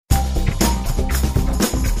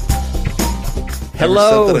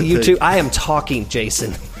Hello, YouTube. I am talking,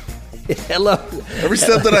 Jason. Hello. Every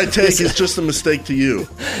step that I take is just a mistake to you.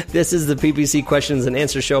 This is the PPC Questions and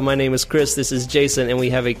Answer Show. My name is Chris. This is Jason, and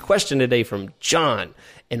we have a question today from John.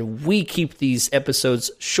 And we keep these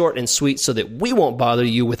episodes short and sweet so that we won't bother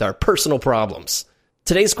you with our personal problems.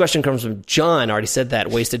 Today's question comes from John. I already said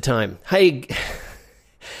that. Wasted time. Hey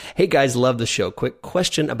guys, love the show. Quick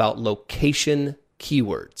question about location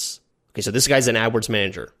keywords. Okay, so this guy's an AdWords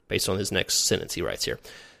manager based on his next sentence he writes here.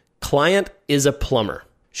 Client is a plumber.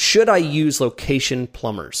 Should I use location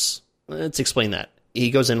plumbers? Let's explain that.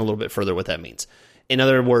 He goes in a little bit further what that means. In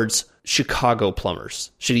other words, Chicago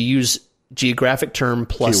plumbers. Should he use geographic term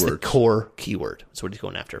plus the core keyword? That's what he's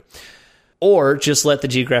going after. Or just let the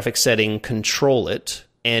geographic setting control it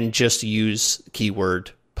and just use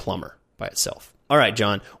keyword plumber by itself. All right,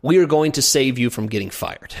 John, we are going to save you from getting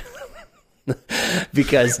fired.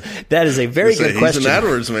 Because that is a very good question. He's an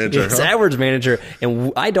AdWords manager. He's an AdWords manager,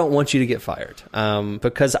 and I don't want you to get fired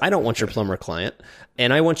because I don't want your plumber client,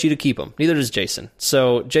 and I want you to keep him. Neither does Jason.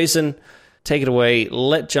 So, Jason, take it away.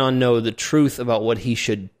 Let John know the truth about what he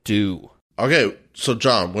should do. Okay, so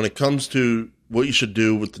John, when it comes to what you should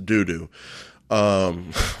do with the doo-doo,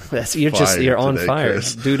 you're on fire.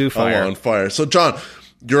 Doo-doo fire. I'm on fire. So, John,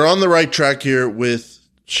 you're on the right track here with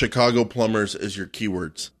Chicago plumbers as your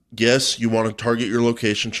keywords. Yes, you want to target your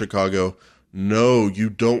location, Chicago. No, you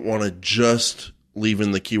don't want to just leave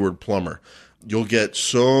in the keyword plumber. You'll get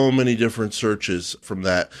so many different searches from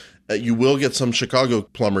that. You will get some Chicago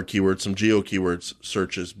plumber keywords, some geo keywords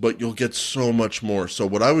searches, but you'll get so much more. So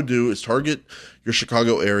what I would do is target your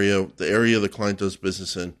Chicago area, the area the client does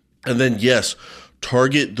business in. And then, yes,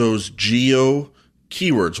 target those geo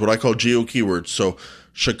keywords, what I call geo keywords. So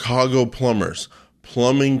Chicago plumbers,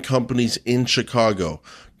 plumbing companies in Chicago.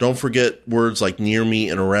 Don't forget words like near me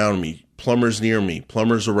and around me, plumbers near me,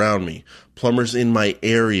 plumbers around me, plumbers in my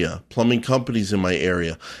area, plumbing companies in my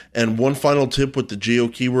area. And one final tip with the geo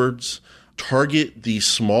keywords, target the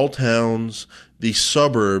small towns, the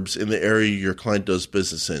suburbs in the area your client does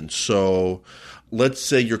business in. So let's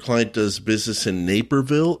say your client does business in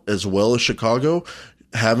Naperville as well as Chicago.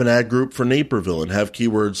 Have an ad group for Naperville and have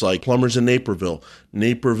keywords like plumbers in Naperville,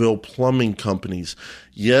 Naperville plumbing companies.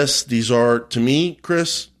 Yes, these are, to me,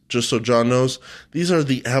 Chris, just so John knows, these are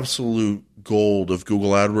the absolute gold of Google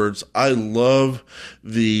AdWords. I love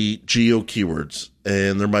the geo keywords,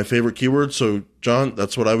 and they're my favorite keywords. So, John,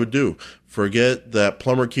 that's what I would do. Forget that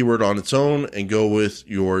plumber keyword on its own and go with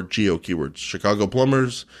your geo keywords. Chicago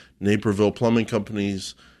plumbers, Naperville plumbing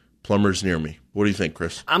companies, plumbers near me. What do you think,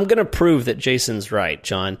 Chris? I'm going to prove that Jason's right,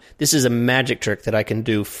 John. This is a magic trick that I can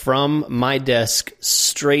do from my desk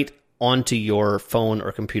straight onto your phone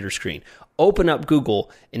or computer screen. Open up Google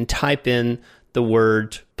and type in the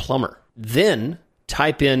word plumber. Then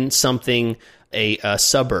type in something, a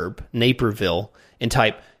suburb, Naperville, and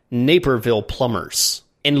type Naperville plumbers.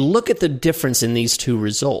 And look at the difference in these two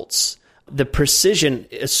results. The precision,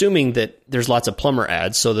 assuming that there's lots of plumber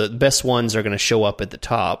ads, so the best ones are going to show up at the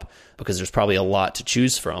top because there's probably a lot to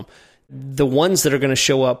choose from. The ones that are going to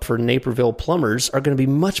show up for Naperville plumbers are going to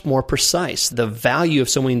be much more precise. The value of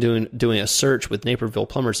someone doing a search with Naperville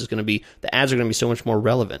plumbers is going to be, the ads are going to be so much more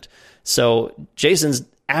relevant. So Jason's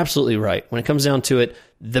absolutely right. When it comes down to it,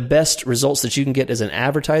 the best results that you can get as an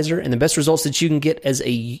advertiser and the best results that you can get as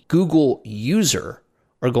a Google user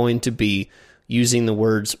are going to be using the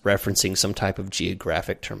words referencing some type of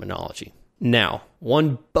geographic terminology. Now,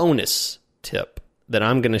 one bonus tip that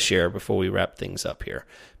I'm going to share before we wrap things up here,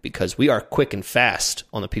 because we are quick and fast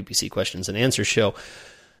on the PPC Questions and Answers show.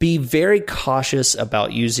 Be very cautious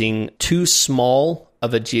about using too small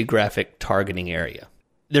of a geographic targeting area.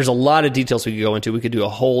 There's a lot of details we could go into. We could do a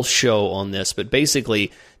whole show on this, but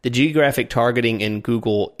basically the geographic targeting in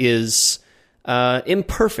Google is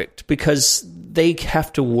imperfect because they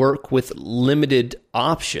have to work with limited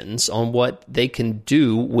options on what they can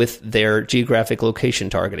do with their geographic location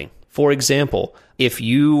targeting. For example, if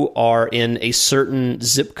you are in a certain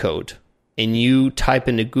zip code and you type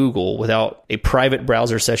into Google without a private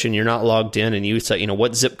browser session, you're not logged in, and you say,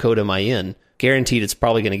 what zip code am I in? Guaranteed it's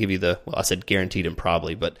probably going to give you I said guaranteed and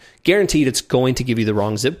probably, but guaranteed it's going to give you the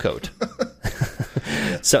wrong zip code.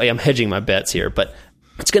 So I'm hedging my bets here, but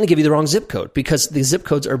it's going to give you the wrong zip code because the zip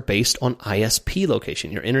codes are based on ISP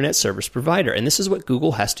location, your internet service provider. And this is what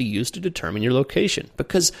Google has to use to determine your location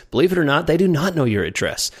because, believe it or not, they do not know your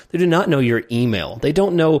address. They do not know your email. They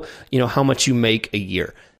don't know, how much you make a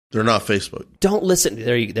year. They're not Facebook. Don't listen.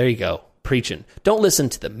 There you go. Preaching. Don't listen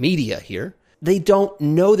to the media here. They don't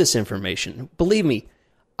know this information. Believe me,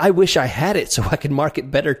 I wish I had it so I could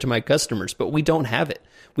market better to my customers, but we don't have it.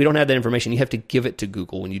 We don't have that information. You have to give it to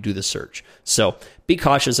Google when you do the search. So be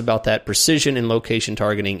cautious about that. Precision in location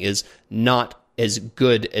targeting is not as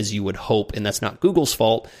good as you would hope, and that's not Google's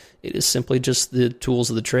fault. It is simply just the tools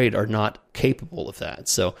of the trade are not capable of that.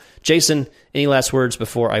 So, Jason, any last words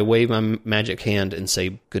before I wave my magic hand and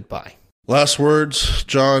say goodbye? Last words,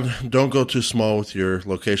 John, don't go too small with your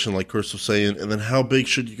location like Chris was saying. And then how big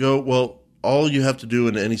should you go? Well, all you have to do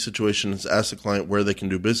in any situation is ask the client where they can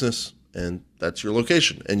do business, and that's your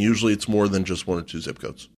location. And usually it's more than just 1 or 2 zip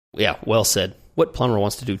codes. Yeah, well said. What plumber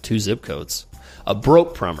wants to do 2 zip codes? A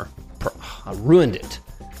broke plumber. I ruined it.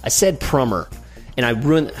 I said plumber, and I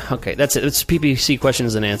ruined... Okay, that's it. It's PPC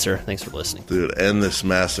questions and answer. Thanks for listening. Dude, end this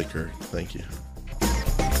massacre. Thank you.